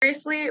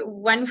seriously,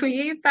 when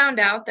we found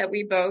out that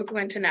we both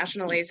went to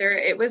National Laser,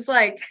 it was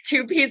like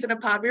two peas in a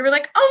pod. We were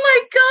like, oh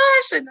my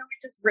gosh. And then we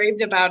just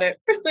raved about it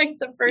for like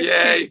the first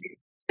 2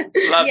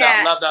 weeks. Love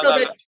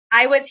that.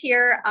 I was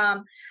here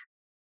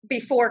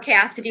before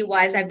Cassidy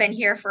was. I've been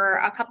here for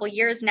a couple of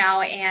years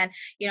now, and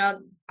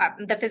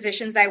the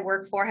physicians I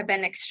work for have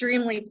been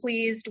extremely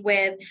pleased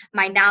with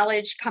my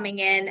knowledge coming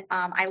in.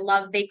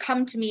 They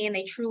come to me and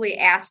they truly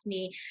ask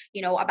me,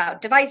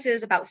 about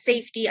devices, about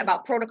safety,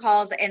 about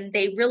protocols, and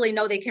they really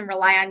know they can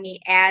rely on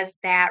me as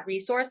that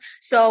resource.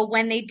 So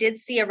when they did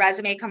see a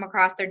resume come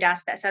across their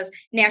desk that says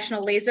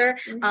National Laser,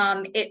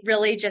 it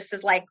really just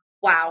is like,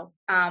 wow,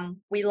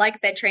 we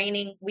like that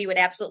training. We would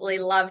absolutely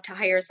love to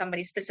hire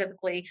somebody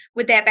specifically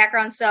with that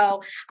background.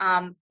 So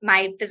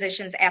my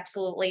physicians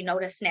absolutely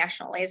notice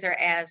National Laser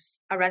as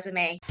a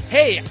resume.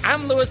 Hey,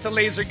 I'm Louis the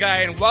Laser Guy,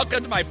 and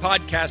welcome to my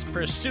podcast,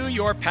 Pursue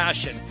Your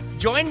Passion.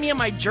 Join me on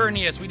my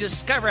journey as we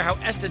discover how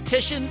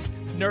estheticians,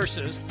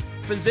 nurses,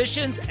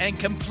 physicians, and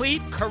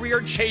complete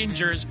career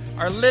changers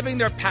are living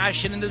their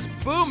passion in this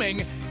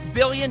booming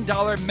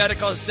billion-dollar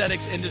medical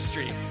aesthetics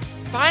industry.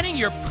 Finding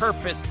your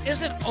purpose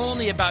isn't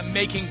only about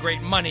making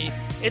great money,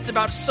 it's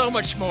about so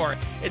much more.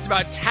 It's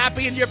about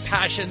tapping into your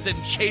passions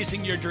and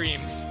chasing your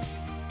dreams.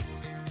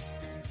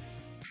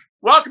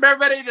 Welcome,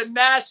 everybody, to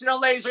National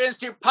Laser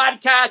Institute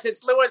Podcast.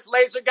 It's Louis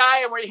Laser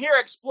Guy, and we're here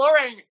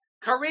exploring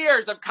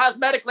careers of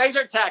cosmetic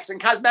laser techs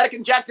and cosmetic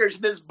injectors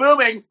in this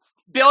booming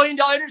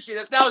billion-dollar industry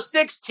that's now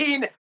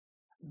 $16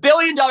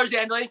 billion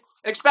annually,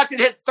 expected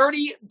to hit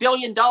 $30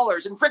 billion in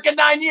freaking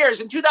 9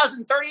 years. In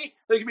 2030,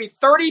 there's going to be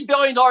 $30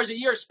 billion a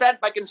year spent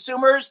by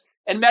consumers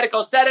in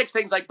medical aesthetics,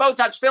 things like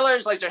Botox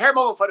fillers, laser hair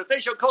removal,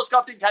 photofacial,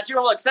 co-sculpting, tattoo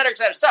removal, et cetera, et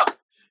cetera. So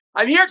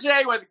I'm here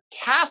today with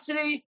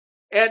Cassidy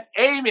and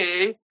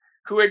Amy,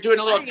 who are doing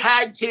a little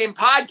tag team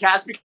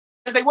podcast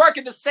because they work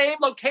in the same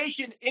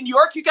location in New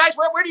York. You guys,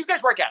 where do you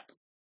guys work at?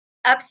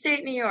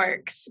 Upstate New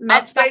York's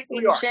Med Spa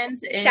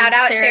Solutions in Shout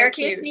out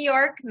Syracuse, New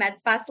York, Med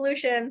Spa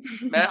Solutions.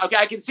 Okay,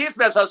 I can see it's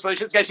Med Spa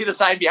Solutions. I see the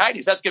sign behind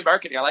you. So that's good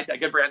marketing. I like that.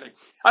 Good branding.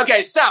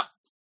 Okay, so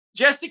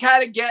just to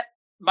kind of get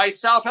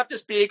myself up to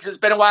speed, because it's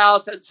been a while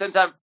since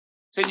I've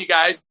seen you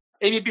guys.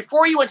 Amy,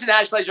 before you went to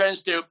National Laser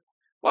Institute,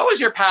 what was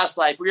your past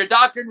life? Were you a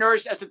doctor,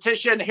 nurse,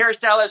 esthetician,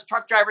 hairstylist,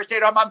 truck driver,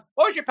 stay-at-home mom?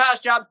 What was your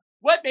past job?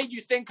 What made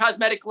you think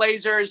cosmetic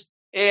lasers,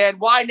 and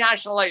why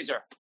National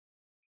Laser?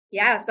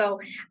 Yeah, so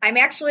I'm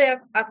actually a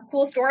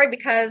cool story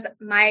because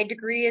my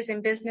degree is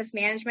in business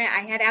management.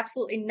 I had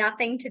absolutely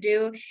nothing to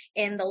do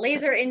in the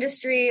laser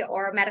industry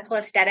or medical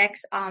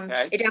aesthetics.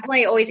 It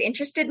definitely always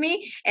interested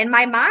me. And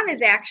my mom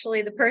is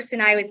actually the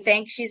person I would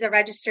thank. She's a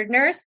registered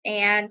nurse,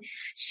 and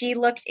she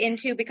looked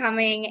into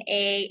becoming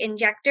a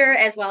injector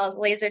as well as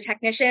laser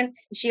technician.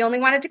 She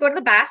only wanted to go to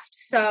the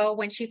best. So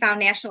when she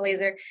found National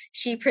Laser,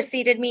 she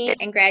preceded me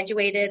and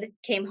graduated,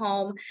 came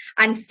home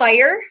on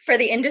fire for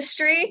the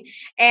industry,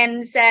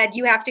 and said,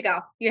 you have to go.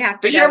 You have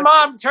to go. So your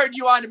mom turned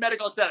you on to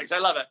medical aesthetics. I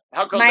love it.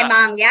 How cool is that?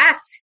 My mom, yes.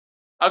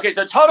 Okay,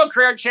 so total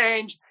career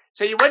change.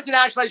 So you went to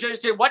National Laser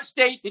Institute. What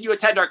state did you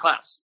attend our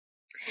class?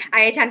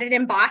 I attended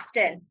in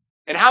Boston.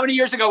 And how many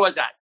years ago was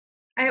that?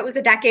 It was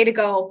a decade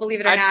ago, believe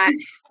it or not.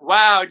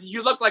 Wow,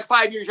 you look like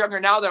 5 years younger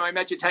now than I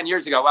met you 10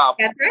 years ago. Wow.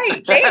 That's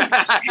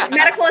right.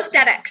 Medical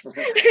aesthetics.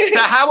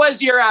 So how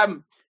was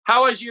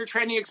your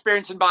training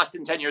experience in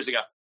Boston 10 years ago?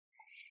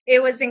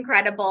 It was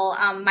incredible.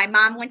 My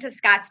mom went to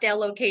Scottsdale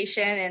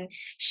location, and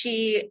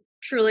she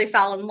truly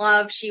fell in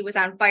love. She was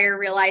on fire,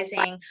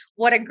 realizing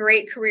what a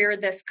great career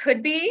this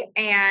could be.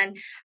 And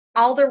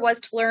all there was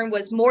to learn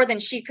was more than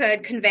she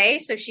could convey.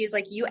 So she's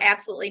like, you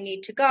absolutely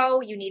need to go.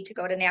 You need to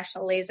go to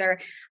National Laser.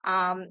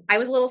 I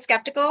was a little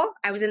skeptical.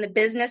 I was in the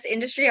business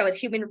industry. I was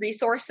human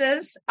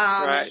resources.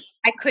 Right.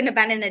 I couldn't have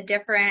been in a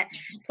different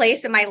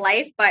place in my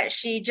life, but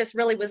she just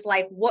really was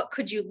like, what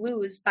could you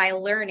lose by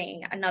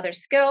learning another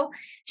skill?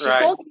 She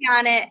sold me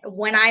on it.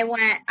 When I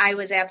went, I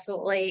was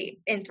absolutely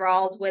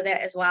enthralled with it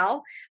as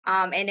well.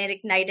 And it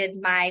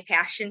ignited my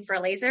passion for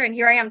laser. And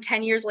here I am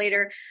 10 years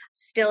later,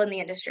 still in the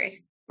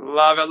industry.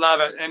 Love it,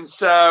 love it. And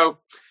so,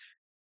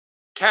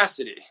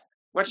 Cassidy,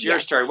 what's your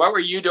story? What were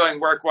you doing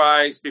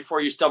work-wise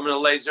before you stumbled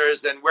into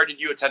lasers, and where did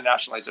you attend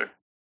National Laser?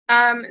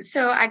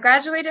 So I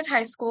graduated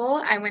high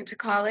school. I went to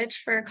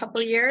college for a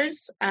couple of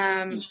years.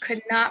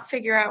 Could not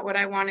figure out what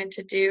I wanted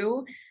to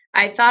do.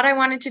 I thought I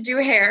wanted to do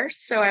hair,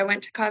 so I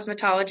went to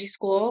cosmetology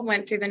school,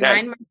 went through the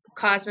 9 months of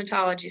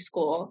cosmetology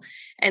school,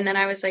 and then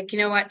I was like, you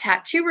know what,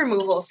 tattoo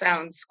removal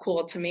sounds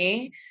cool to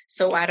me,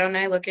 so why don't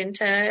I look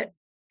into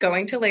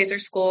going to laser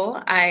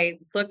school? I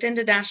looked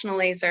into National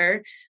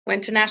Laser,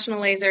 went to National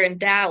Laser in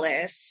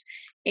Dallas,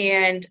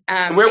 and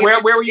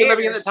where were you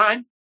living at the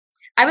time?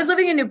 I was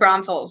living in New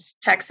Braunfels,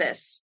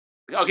 Texas.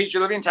 Okay, so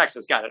you're living in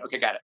Texas. Got it. Okay,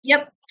 got it.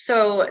 Yep.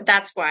 So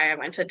that's why I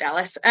went to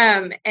Dallas.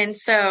 And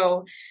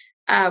so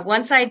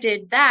once I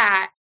did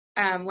that,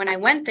 when I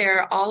went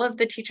there, all of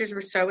the teachers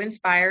were so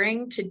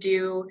inspiring to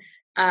do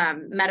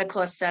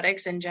medical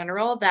aesthetics in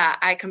general that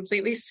I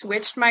completely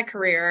switched my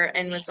career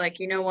and was like,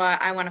 you know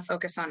what? I want to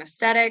focus on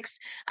aesthetics.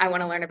 I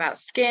want to learn about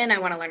skin. I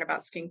want to learn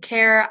about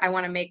skincare. I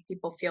want to make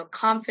people feel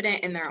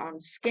confident in their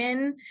own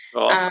skin.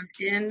 Cool.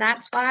 And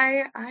that's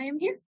why I am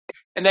here.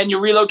 And then you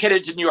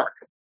relocated to New York.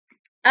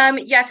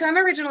 Yeah, so I'm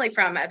originally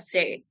from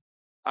upstate.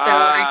 So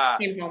I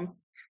came home.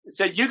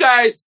 So you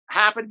guys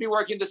happen to be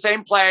working the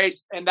same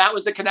place, and that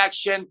was the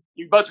connection.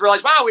 You both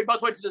realized, wow, we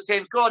both went to the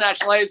same school,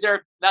 National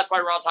Laser. That's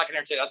why we're all talking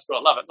here today. That's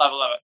cool. Love it, love it,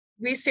 love it.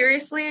 We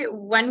seriously,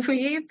 when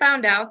we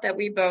found out that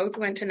we both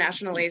went to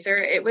National Laser,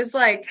 it was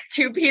like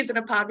two peas in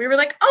a pod. We were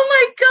like, oh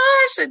my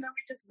gosh. And then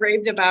we just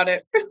raved about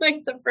it for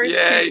like the first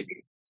 2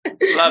 weeks.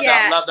 Love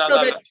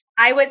that.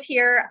 I was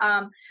here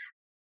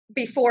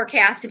before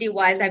Cassidy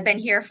was. I've been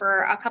here for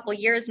a couple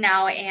years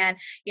now, and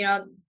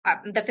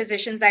the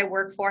physicians I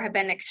work for have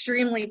been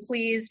extremely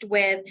pleased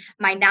with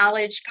my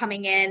knowledge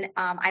coming in.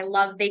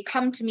 They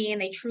come to me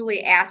and they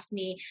truly ask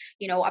me,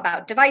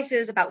 about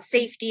devices, about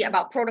safety,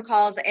 about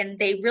protocols, and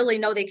they really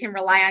know they can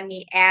rely on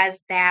me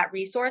as that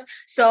resource.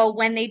 So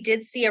when they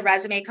did see a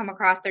resume come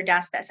across their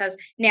desk that says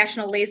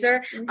National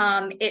Laser,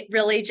 it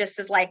really just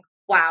is like,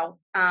 wow,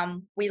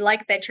 we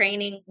like that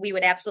training. We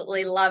would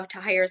absolutely love to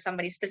hire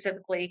somebody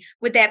specifically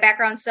with that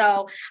background.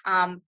 So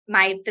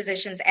my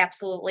physicians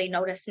absolutely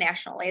notice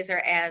National Laser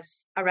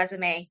as a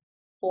resume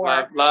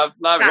for. Love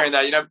hearing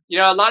that.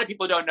 A lot of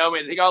people don't know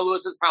me. They think, oh,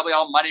 Lewis is probably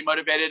all money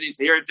motivated. He's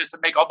here just to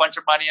make a whole bunch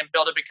of money and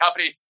build a big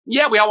company.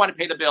 Yeah, we all want to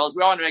pay the bills.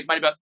 We all want to make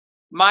money. But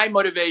my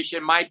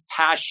motivation, my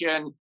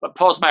passion, what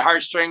pulls my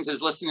heartstrings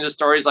is listening to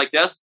stories like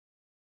this.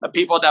 Of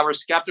people that were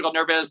skeptical,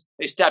 nervous,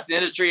 they stepped in the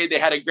industry,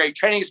 they had a great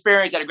training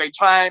experience, had a great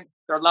time,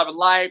 they're loving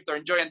life, they're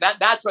enjoying that.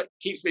 That's what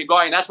keeps me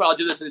going. That's why I'll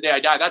do this to the day I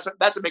die. That's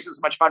what makes it so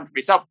much fun for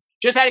me. So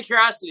just out of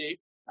curiosity,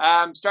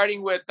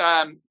 starting with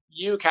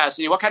you,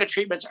 Cassidy, what kind of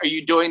treatments are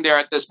you doing there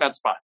at this med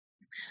spa?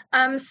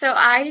 So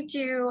I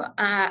do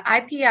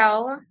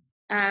IPL,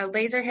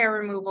 laser hair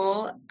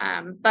removal.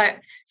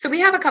 So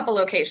we have a couple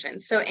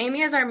locations. So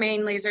Amy is our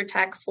main laser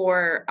tech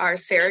for our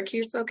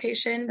Syracuse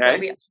location, but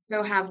we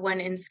also have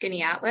one in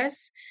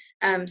Skaneateles.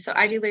 So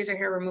I do laser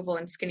hair removal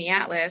in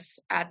Skaneateles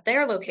at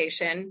their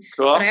location.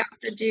 Cool. But I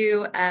also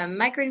do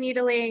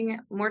microneedling,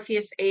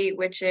 Morpheus 8,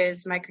 which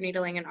is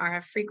microneedling and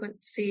RF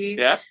frequency.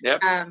 Yep.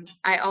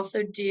 I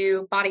also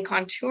do body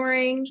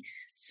contouring.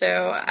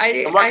 So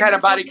what kind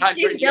of body contouring?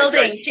 She's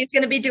building. She's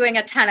going to be doing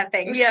a ton of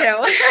things too.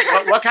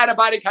 what kind of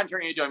body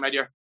contouring are you doing, my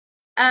dear?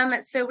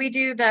 So we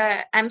do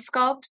the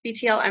M-Sculpt,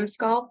 BTL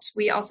M-Sculpt.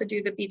 We also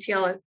do the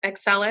BTL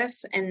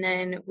XLS, and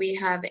then we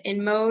have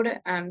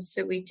InMode.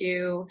 So we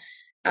do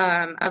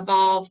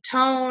Evolve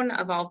Tone,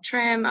 Evolve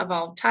Trim,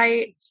 Evolve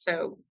Tight.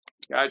 So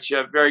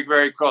gotcha. Very,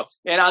 very cool.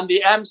 And on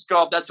the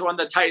M-Sculpt, that's the one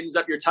that tightens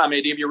up your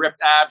tummy to give you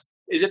ripped abs.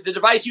 Is it the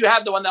device you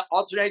have, the one that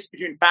alternates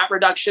between fat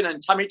reduction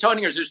and tummy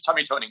toning, or is it just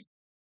tummy toning?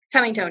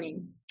 Tummy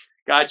toning.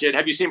 Gotcha. And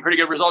have you seen pretty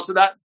good results of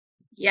that?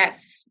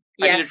 Yes.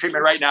 I need a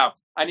treatment right now.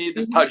 I need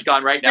this pudge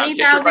gone right now.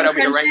 20,000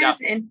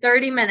 crunches in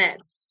 30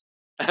 minutes.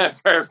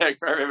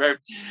 Perfect.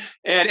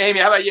 And Amy,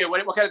 how about you?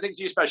 What kind of things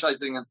are you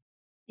specializing in?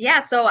 Yeah,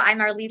 so I'm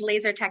our lead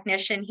laser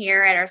technician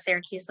here at our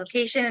Syracuse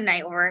location, and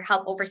I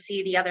help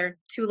oversee the other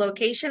 2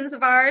 locations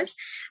of ours.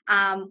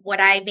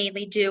 What I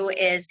mainly do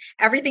is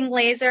everything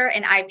laser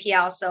and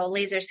IPL, so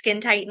laser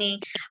skin tightening,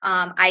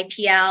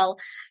 IPL,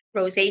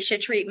 rosacea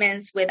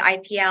treatments with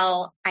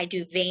IPL. I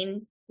do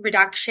vein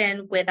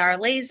reduction with our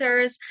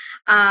lasers.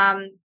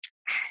 I'm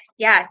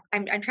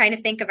trying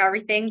to think of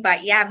everything,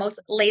 but yeah, most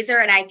laser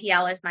and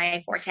IPL is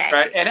my forte.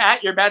 Right. And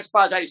at your med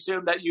spas, I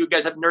assume that you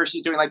guys have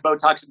nurses doing like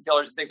Botox and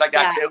fillers and things like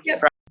that too.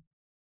 Yep.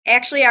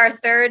 Actually, our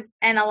third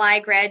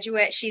NLI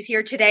graduate, she's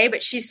here today,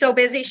 but she's so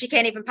busy she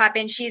can't even pop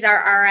in. She's our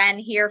RN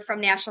here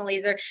from National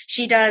Laser.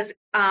 She does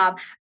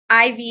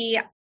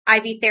IV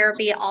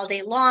therapy all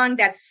day long.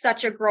 That's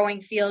such a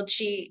growing field.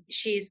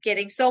 She's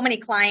getting so many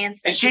clients.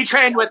 And she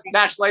trained with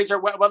National Laser.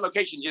 What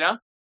location, do you know?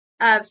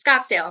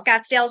 Scottsdale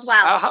as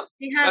well.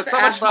 She has so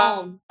much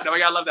fun. Oh my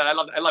God, I love that.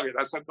 I love you.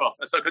 That's so cool.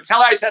 That's so good.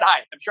 Tell her I said hi.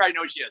 I'm sure I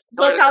know she is.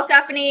 We'll tell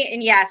Stephanie,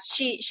 and yes,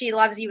 she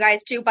loves you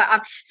guys too.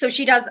 But so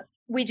she does.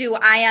 We do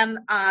IM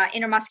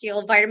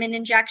intramuscular vitamin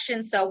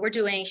injections. So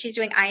she's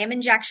doing IM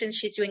injections.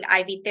 She's doing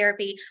IV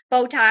therapy,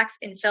 Botox,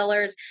 and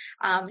fillers.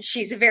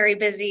 She's very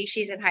busy.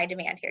 She's in high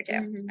demand here too.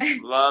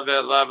 Mm-hmm. Love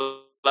it.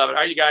 All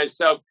right, you guys.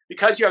 So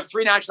because you have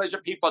 3 National Laser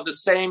people at the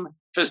same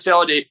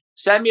facility,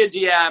 send me a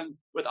DM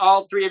with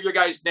all 3 of your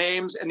guys'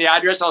 names and the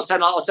address. I'll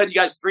send you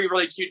guys 3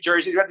 really cute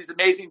jerseys. We have these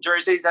amazing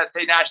jerseys that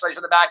say National Laser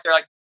on the back. They're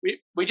like,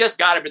 we just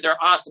got it, but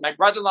they're awesome. My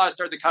brother-in-law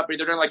started the company.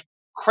 They're doing like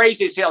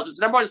crazy sales. It's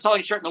the number 1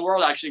 selling shirt in the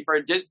world, actually,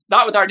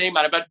 not with our name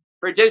on it, but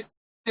for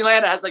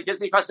Disneyland. It has like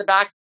Disney across the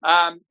back.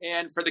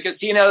 And for the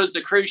casinos,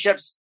 the cruise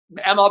ships,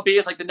 MLB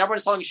is like the number 1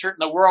 selling shirt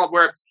in the world,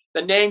 where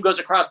the name goes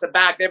across the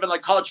back. They have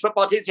like college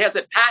football teams. He has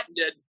it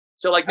patented.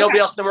 So like nobody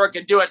else in the world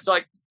can do it. So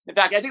like, in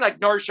fact, I think like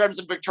Nordstrom's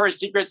and Victoria's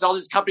Secrets, all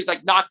these companies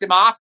like knocked him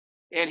off,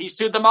 and he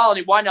sued them all and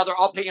he won. Now they're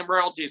all paying him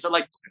royalties. So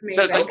like,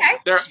 so it's like,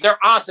 they're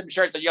awesome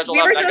shirts that you guys will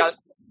love.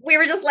 we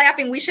were just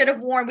laughing. We should have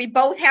worn, we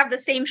both have the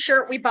same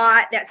shirt we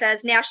bought that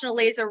says National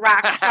Laser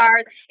Rock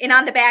Stars. And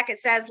on the back, it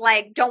says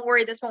like, don't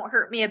worry, this won't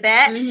hurt me a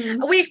bit.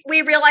 Mm-hmm.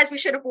 We realized we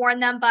should have worn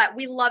them, but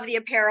we love the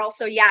apparel.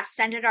 So yeah,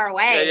 send it our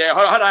way. Yeah.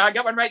 Hold on. I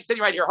got one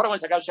sitting right here. Hold on one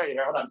second. I'll show you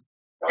here. Hold on.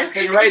 I'm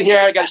sitting right here.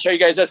 I got to show you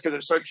guys this because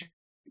it's so cute.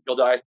 You'll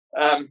die.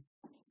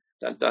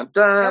 Dun, dun,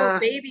 dun. Oh,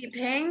 baby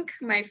pink,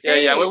 my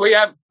favorite. Yeah. We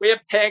have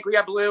pink, we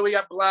got blue, we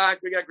got black,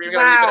 we got green. We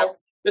got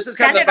this is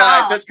kind of the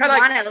vibe. So it's kind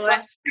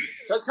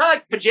of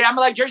like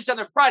pajama-like jerseys on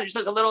the front. It just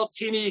has a little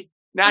teeny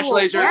National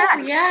Laser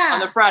on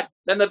the front.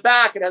 Then the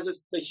back, it has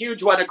the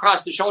huge one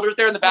across the shoulders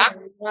there in the back.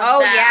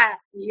 Yeah.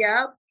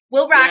 Yep.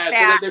 We'll rock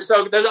that.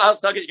 So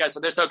I'll get you guys. So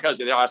they're so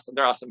cozy. They're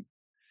awesome.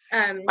 All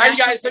right, you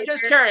guys. So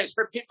just curious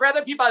for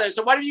other people out there.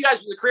 So one of you guys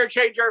was a career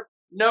changer,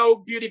 no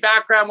beauty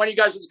background. One of you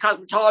guys was a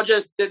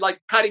cosmetologist, did like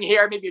cutting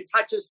hair, maybe a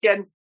touch of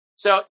skin.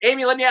 So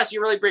Amy, let me ask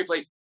you really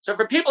briefly. So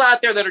for people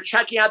out there that are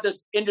checking out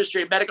this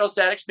industry, medical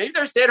aesthetics, maybe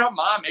they're a stay-at-home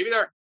mom, maybe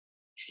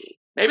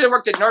they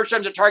worked at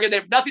Nordstrom's or Target, they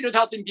have nothing to do with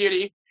health and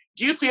beauty.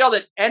 Do you feel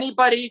that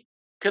anybody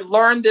could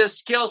learn this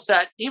skill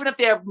set, even if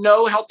they have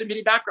no health and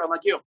beauty background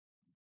like you?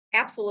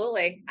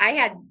 Absolutely. I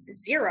had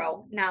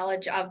zero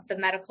knowledge of the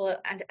medical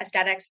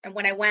aesthetics. And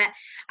when I went,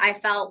 I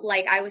felt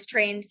like I was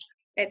trained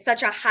at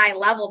such a high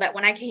level that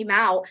when I came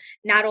out,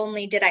 not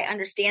only did I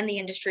understand the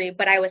industry,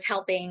 but I was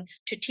helping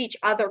to teach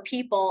other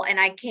people. And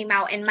I came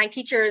out, and my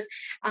teachers,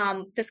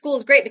 the school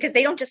is great because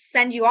they don't just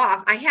send you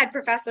off. I had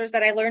professors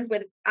that I learned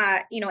with,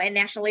 in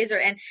National Laser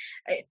and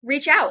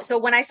reach out. So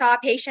when I saw a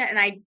patient and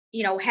I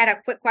had a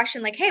quick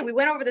question like, hey, we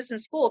went over this in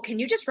school. Can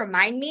you just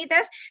remind me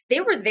this? They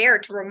were there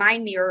to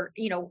remind me or,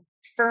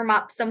 firm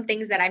up some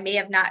things that I may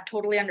have not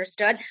totally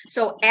understood.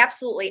 So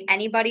absolutely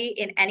anybody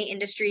in any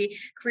industry,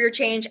 career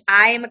change.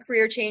 I am a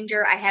career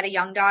changer. I had a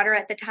young daughter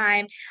at the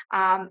time.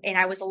 And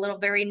I was a little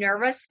very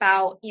nervous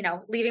about,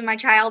 leaving my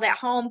child at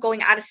home,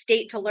 going out of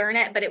state to learn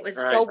it, but it was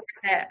so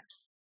worth it.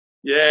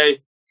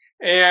 Yay.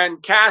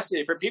 And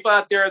Cassie, for people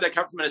out there that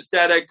come from an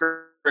aesthetic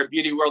or a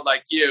beauty world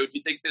like you, do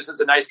you think this is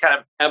a nice kind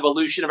of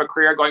evolution of a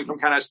career going from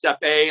kind of step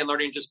A and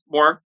learning just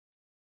more?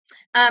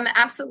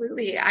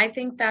 Absolutely. I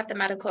think that the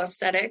medical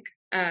aesthetic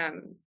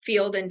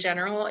field in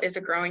general is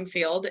a growing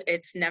field.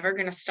 It's never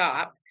going to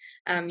stop.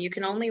 You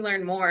can only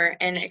learn more,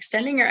 and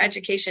extending your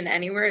education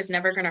anywhere is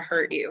never going to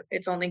hurt you.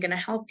 It's only going to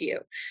help you.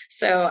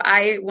 So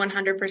I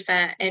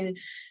 100%, and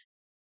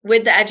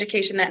with the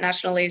education that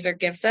National Laser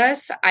gives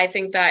us, I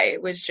think that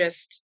it was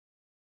just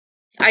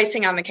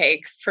icing on the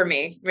cake for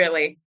me,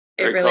 really.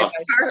 It really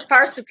was.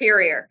 Far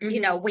superior.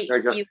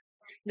 Mm-hmm.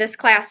 This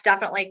class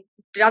definitely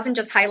doesn't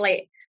just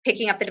highlight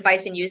picking up the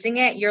device and using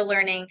it. You're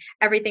learning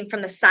everything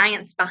from the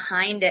science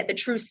behind it, the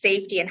true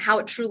safety and how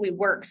it truly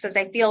works. As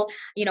I feel,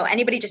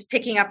 anybody just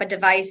picking up a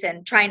device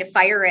and trying to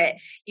fire it,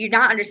 you're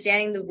not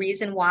understanding the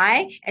reason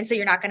why. And so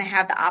you're not going to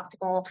have the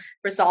optimal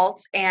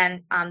results.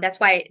 And that's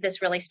why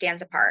this really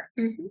stands apart.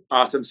 Mm-hmm.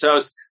 Awesome. So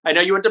I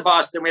know you went to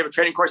Boston. We have a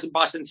training course in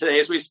Boston today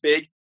as we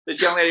speak.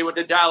 This young lady went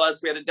to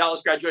Dallas. We had a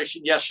Dallas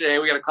graduation yesterday.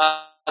 We got a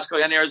class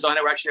going in Arizona.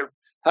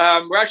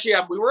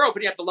 We were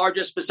opening up the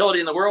largest facility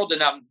in the world in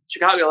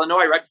Chicago,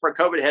 Illinois, right before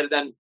COVID hit. And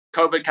then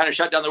COVID kind of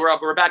shut down the world.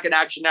 But we're back in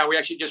action now. We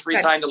actually just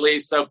re-signed a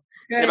lease. So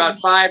in about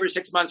 5 or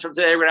 6 months from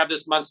today, we're going to have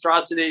this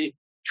monstrosity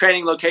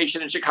training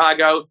location in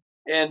Chicago,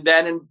 and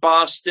then in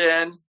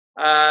Boston,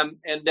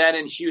 and then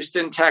in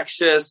Houston,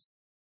 Texas,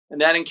 and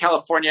then in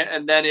California,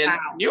 and then in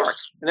New York.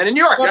 And then in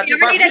New York. Well, if you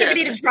ever need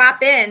anybody to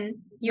drop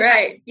in,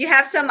 you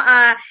have some,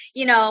 at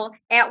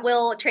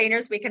will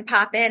trainers we can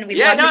pop in.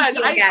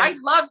 I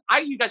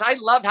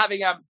love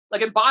having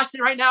like in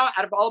Boston right now.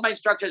 Out of all of my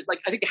instructors, like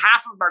I think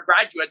half of them are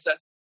graduates.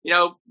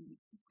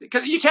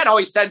 Because you can't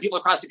always send people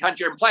across the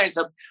country and playing.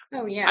 So,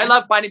 I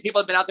love finding people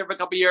who've been out there for a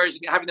couple of years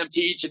and having them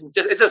teach, and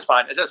it's just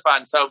fun. It's just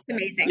fun. So it's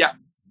amazing.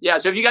 Yeah.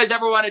 So if you guys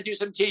ever want to do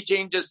some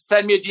teaching, just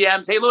send me a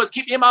DM. Say, Lewis,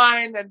 keep me in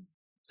mind, and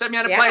send me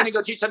on a plane and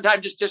go teach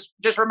sometime. Just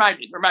remind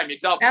me,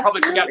 because I'll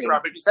probably forget to.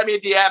 But if you send me a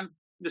DM.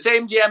 The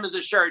same DM as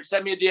a shirt,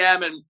 send me a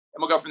DM and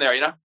we'll go from there,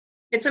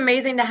 It's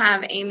amazing to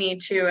have Amy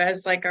too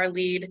as like our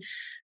lead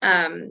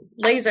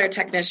laser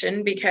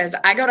technician, because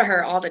I go to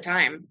her all the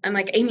time. I'm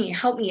like, Amy,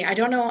 help me. I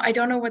don't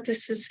know what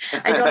this is.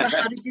 I don't know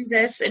how to do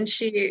this. And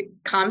she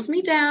calms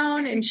me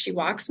down and she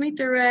walks me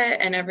through it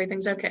and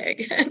everything's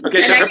okay.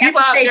 Okay, so for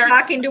people out there,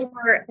 talking to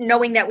her,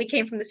 knowing that we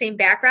came from the same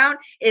background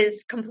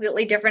is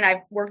completely different.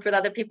 I've worked with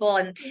other people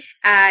and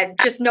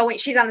just knowing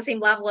she's on the same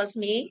level as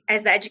me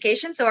as the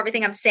education. So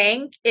everything I'm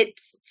saying,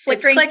 it's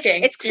flickering.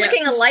 It's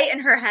clicking a light in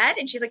her head.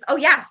 And she's like, oh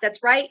yes,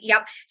 that's right.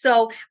 Yep.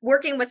 So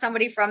working with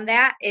somebody from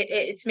that,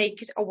 it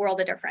makes a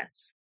world of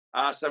difference.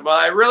 Awesome. Well,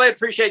 I really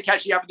appreciate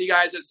catching up with you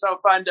guys. It's so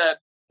fun to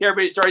hear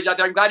everybody's stories out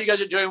there. I'm glad you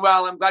guys are doing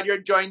well. I'm glad you're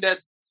enjoying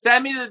this.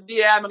 Send me the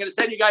DM. I'm going to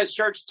send you guys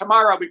shirts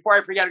tomorrow before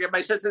I forget to get my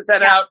assistant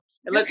sent out.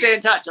 And let's stay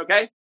in touch,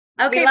 okay?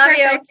 Okay, we love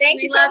you.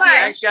 Thank you so much.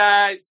 Thanks,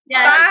 guys.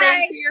 Yes, bye.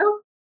 Thank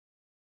you.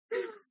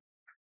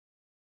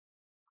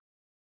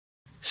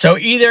 So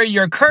either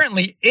you're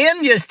currently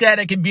in the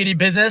aesthetic and beauty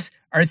business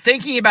or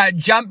thinking about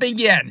jumping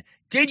in.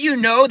 Did you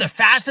know the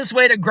fastest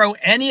way to grow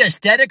any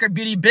aesthetic or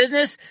beauty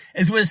business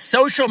is with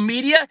social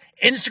media,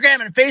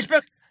 Instagram and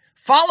Facebook?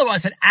 Follow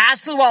us at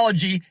Ask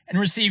Luology and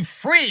receive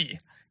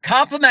free,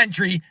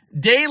 complimentary,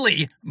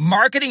 daily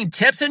marketing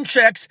tips and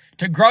tricks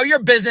to grow your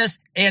business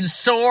and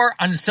soar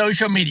on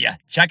social media.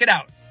 Check it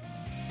out.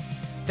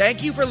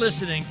 Thank you for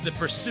listening to the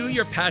Pursue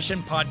Your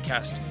Passion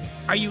podcast.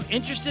 Are you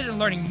interested in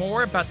learning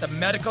more about the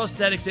medical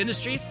aesthetics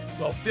industry?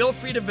 Well, feel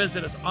free to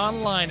visit us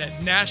online at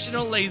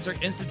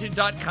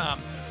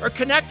nationallaserinstitute.com or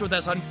connect with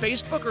us on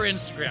Facebook or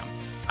Instagram.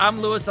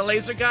 I'm Louis the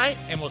Laser Guy,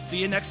 and we'll see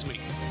you next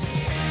week.